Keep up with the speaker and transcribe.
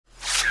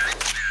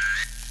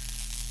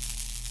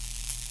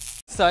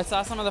So I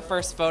saw some of the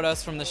first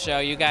photos from the show.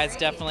 You guys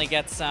definitely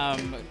get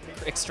some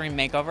extreme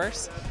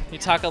makeovers. Can you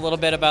talk a little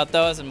bit about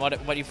those and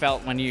what you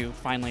felt when you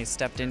finally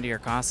stepped into your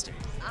costume?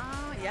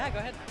 Yeah, go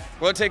ahead.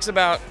 Well, it takes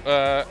about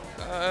an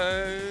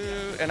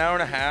hour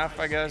and a half,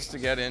 I guess, to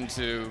get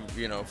into,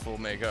 you know, full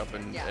makeup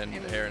and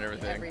hair and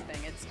everything.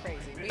 Everything, it's crazy.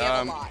 We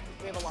have a lot.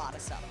 We have a lot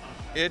of stuff.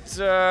 It's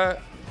and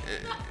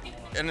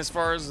as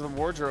far as the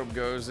wardrobe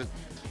goes, it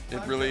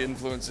really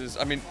influences.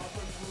 I mean,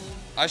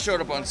 I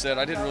showed up on set.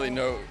 I didn't really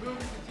know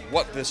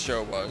what this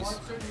show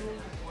was.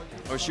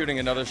 I was shooting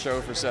another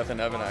show for Seth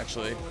and Evan,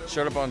 actually.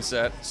 Showed up on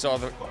set, saw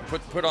the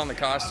put on the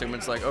costume.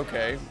 It's like,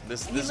 okay,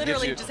 this He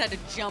literally gives you, just had to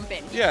jump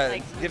in. yeah,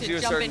 like, it gives you a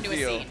jump certain into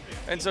feel. A scene.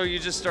 And so you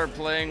just start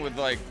playing with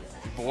like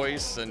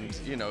voice, and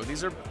you know,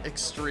 these are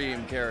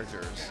extreme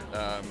characters.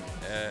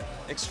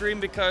 Extreme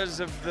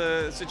because of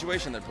the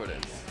situation they're put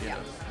in. You know,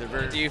 they're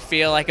very. Do you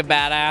feel like a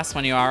badass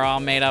when you are all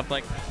made up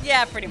like?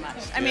 Yeah, pretty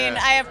much. I mean,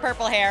 I have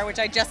purple hair, which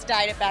I just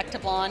dyed it back to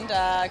blonde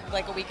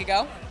like a week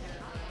ago.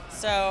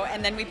 So,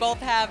 and then we both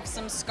have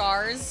some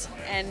scars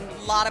and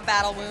a lot of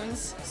battle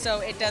wounds. So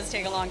it does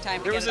take a long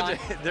time to get it on.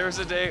 There was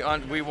a day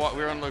on we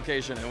were on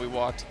location and we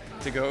walked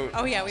to go.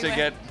 Oh yeah,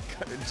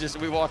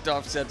 we walked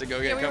off set to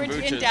go get kombucha. We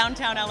were in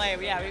downtown LA.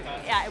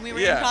 And we were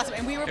in costume,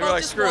 and we were both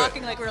like, just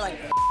walking like we were like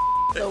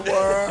the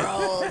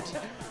world.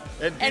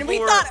 And we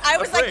thought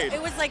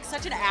it was like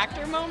such an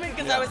actor moment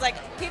because I was like,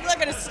 people are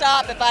gonna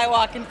stop if I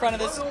walk in front of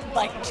this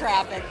like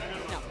traffic.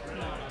 No.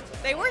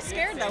 They were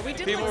scared though. We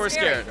did. People were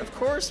scared. Of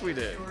course we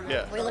did.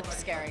 Yeah. We looked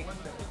scary.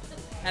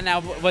 And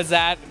now, was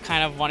that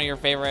kind of one of your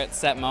favorite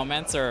set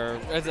moments, or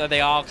are they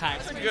all kind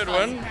of? That's a good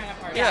one.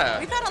 Yeah.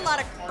 We've had a lot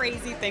of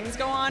crazy things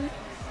go on.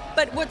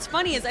 But what's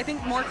funny is I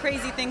think more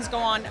crazy things go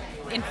on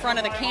in front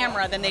of the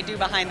camera than they do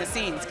behind the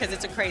scenes because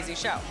it's a crazy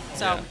show.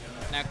 So. Yeah.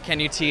 Now, can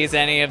you tease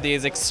any of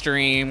these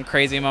extreme,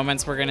 crazy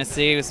moments we're going to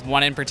see? Is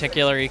one in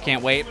particular you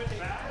can't wait?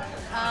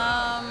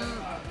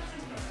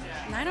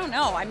 I don't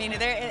know. I mean,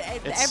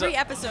 every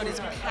episode is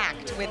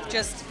packed with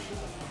just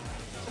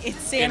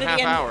insanity. In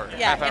half hour.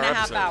 Yeah, in a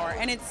half episode. hour,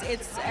 and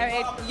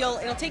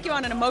it'll take you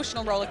on an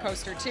emotional roller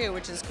coaster too,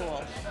 which is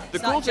cool. The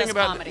cool thing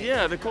about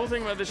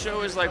the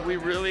show is like we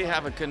really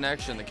have a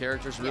connection. The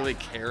characters really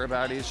care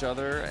about each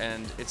other,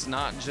 and it's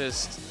not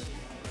just,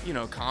 you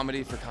know,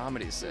 comedy for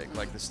comedy's sake.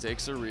 Like the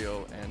stakes are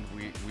real, and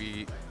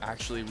we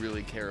actually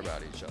really care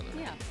about each other.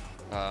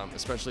 Yeah.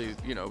 Especially,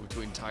 you know,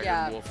 between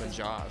Tiger Wolf and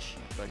Josh.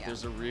 Like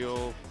there's a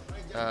real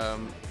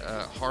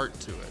heart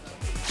to it.